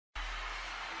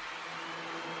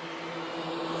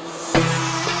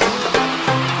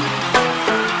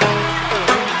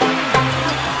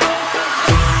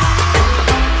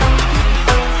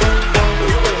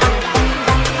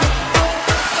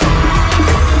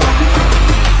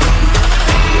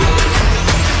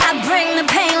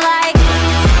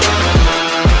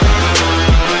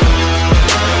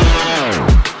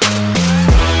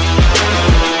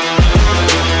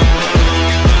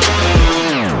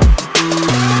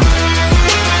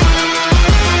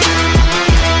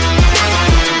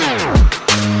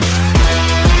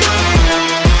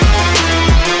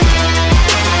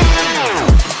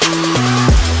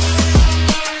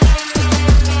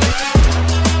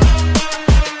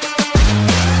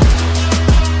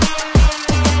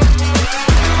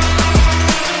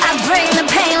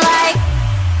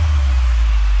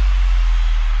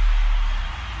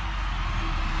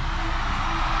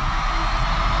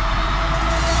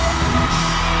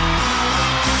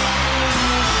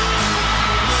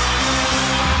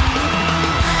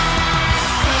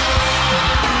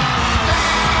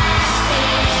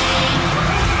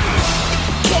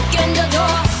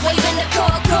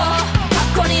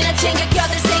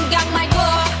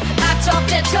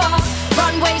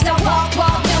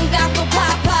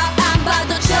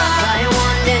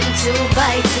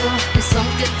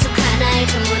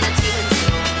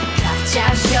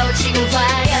지금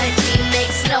봐야지.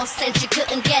 Makes no sense. You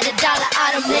couldn't get a dollar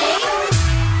out of me.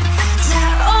 자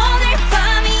오늘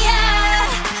밤이야.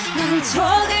 난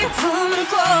독을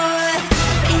품고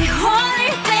이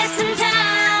혼을 뺏은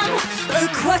다음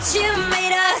Look what you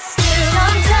made us do.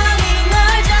 천천히 널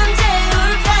잠재울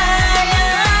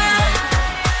fire.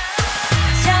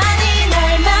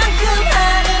 잔인할만큼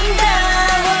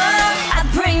아름다워. I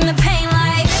bring the pain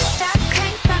like stop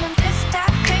crank venom,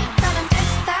 stop crank venom,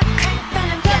 stop crank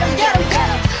venom. Get 'em, get 'em, get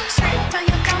 'em. Straight till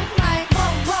you don't like.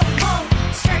 Whoa, whoa, whoa.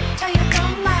 Straight till you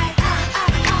don't like.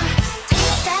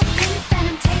 Taste that pink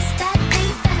venom, taste that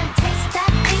pink venom, taste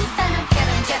that pink venom. Get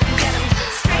 'em, get 'em, get 'em.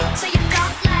 Straight till you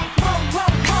don't like. Whoa, whoa,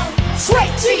 whoa.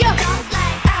 Straight till you don't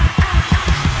like.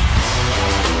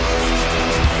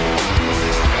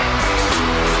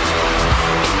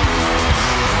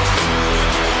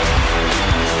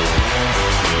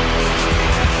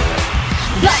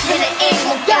 Blood in the air,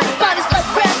 oh God, bodies like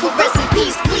gravel. Rest in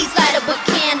peace, please light up a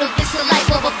candle. This the life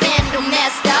of a vandal,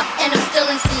 messed up, and I'm still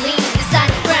in saline. Design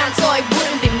the ground so it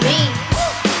wouldn't be me.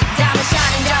 Diamond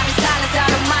shining, diamond silence, I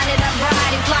don't mind it. I'm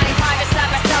riding, flying higher, side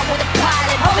by side with a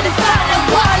pilot. Over the side and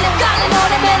wireless, calling on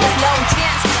him, and there's no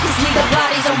chance. Just leave the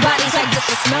bodies on bodies like this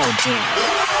is no chance.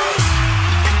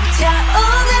 자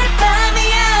오늘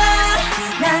밤이야.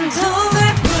 난 독을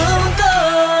품고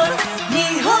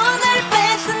네 혼을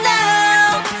뺏은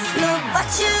다음 Look what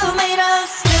you made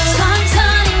us do.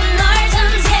 천천히 널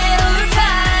잠재울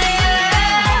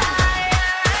fire.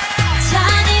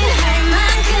 잔인할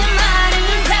만큼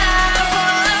아름다워.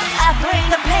 I bring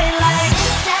the pain like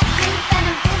It's that pink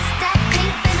venom, it's that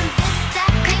pink venom, it's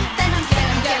that pink venom. Get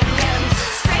 'em, get 'em, get 'em.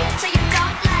 Straight till you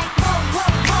don't like. Whoa, whoa,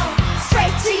 whoa.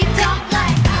 Straight till you don't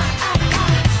like.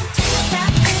 Taste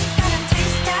that pink venom,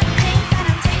 taste that pink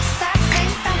venom, taste that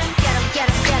pink venom. Get 'em, get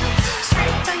 'em, get 'em.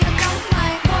 Straight till you don't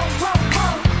like. Whoa, whoa,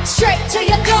 whoa. Straight till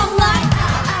you don't like.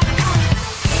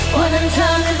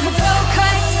 원한다면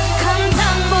focus. 감당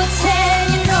못해,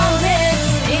 you know this.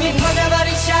 이미 퍼져버린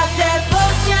shot that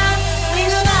potion. 네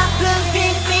눈앞은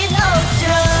빅빛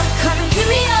ocean. Come and give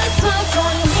me all the smoke. 돈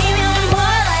아니면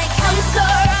more like I'm so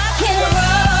rock and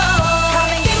roll.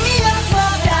 Come and give me all the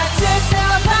smoke. 다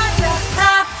들썩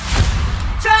stop,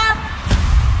 drop.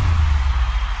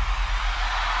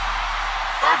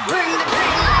 I bring the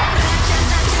pain like.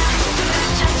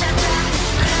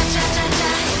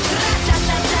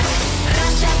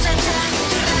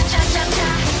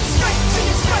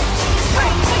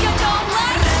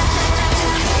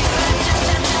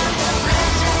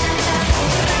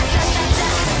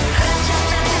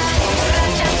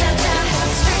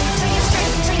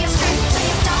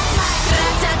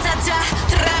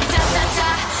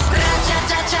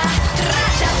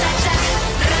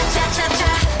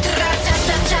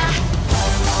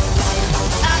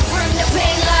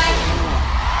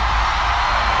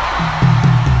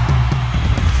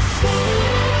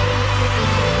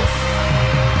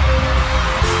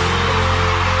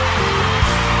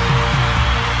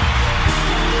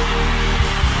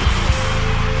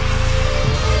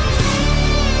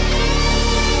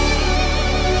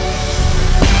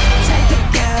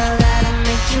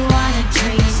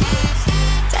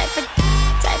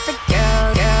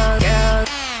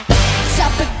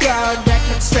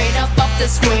 Straight up off the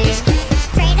screen.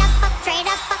 Straight up, straight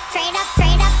up, straight up,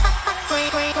 straight up,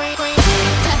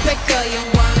 Type of girl you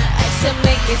wanna ice and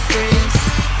make it freeze.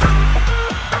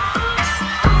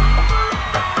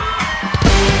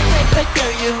 Type of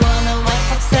girl you wanna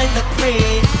wipe outside the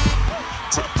cream.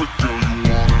 Type of girl you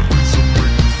wanna ice and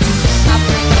make it freeze. I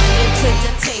bring you to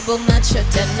the table, not your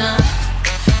dinner.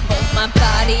 Both my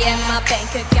body and my bank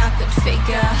account could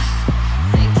figure.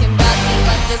 Thinking about me,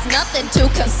 but there's nothing to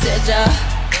consider.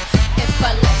 If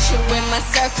I let you in my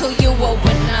circle, you a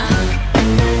winner.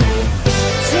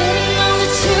 Didn't know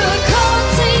that you were cold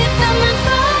till you found my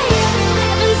fire.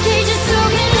 Heaven's cages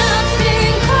soaking up fear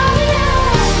and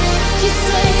quiet. You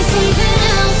say something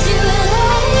else, you a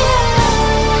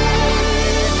liar.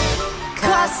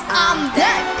 'Cause I'm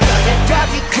that girl that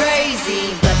drive you crazy,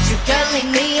 but you can't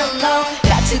leave me alone.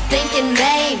 Got you thinking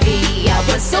maybe I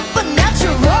was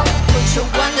supernatural. Put your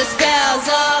wonder spells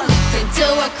all into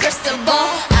a crystal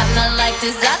ball. I'm not like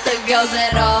these other girls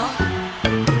at all.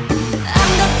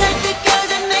 I'm the type of girl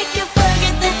that make you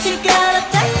forget that you got a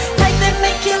type. Like that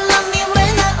make you love me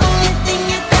when the only thing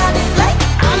you got is like.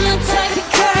 I'm the type of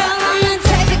girl, I'm the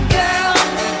type of girl.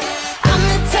 I'm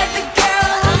the type of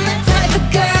girl, I'm the type of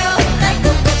girl. Like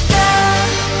da da da,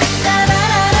 da da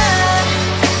da da.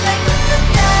 Like da da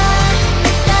da,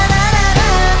 da da da da.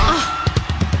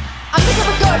 I'm the type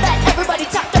of girl that everybody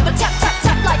tap, tap, tap, tap,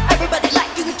 tap, like everybody like.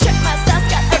 You can check my stats,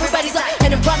 got everybody's like,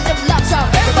 and a random love song,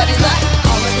 everybody's like.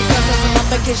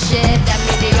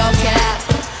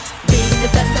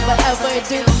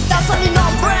 do. That's only no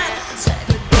brand. Type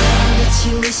of girl that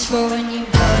you wish for when you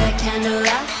blow that candle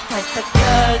out. Type of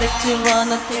girl that you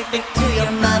wanna take back to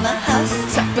your mama house.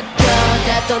 Type of girl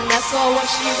that don't ask for what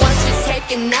she wants, she's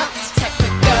taking out. Type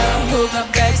of girl who got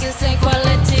bags and same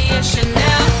quality as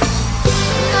Chanel.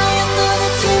 Now you know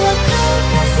that you are cold,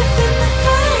 cause you feel the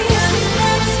fire.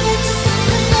 Let's get you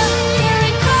something up, here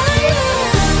it comes.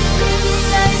 If you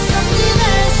say something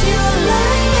else, you're a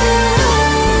liar.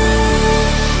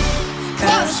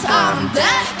 Cause I'm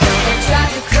that girl that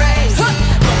drive you crazy.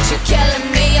 But you're killing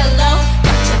me alone,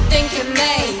 got you thinking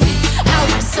maybe I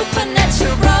was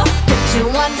supernatural. Put you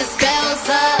under spells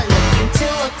of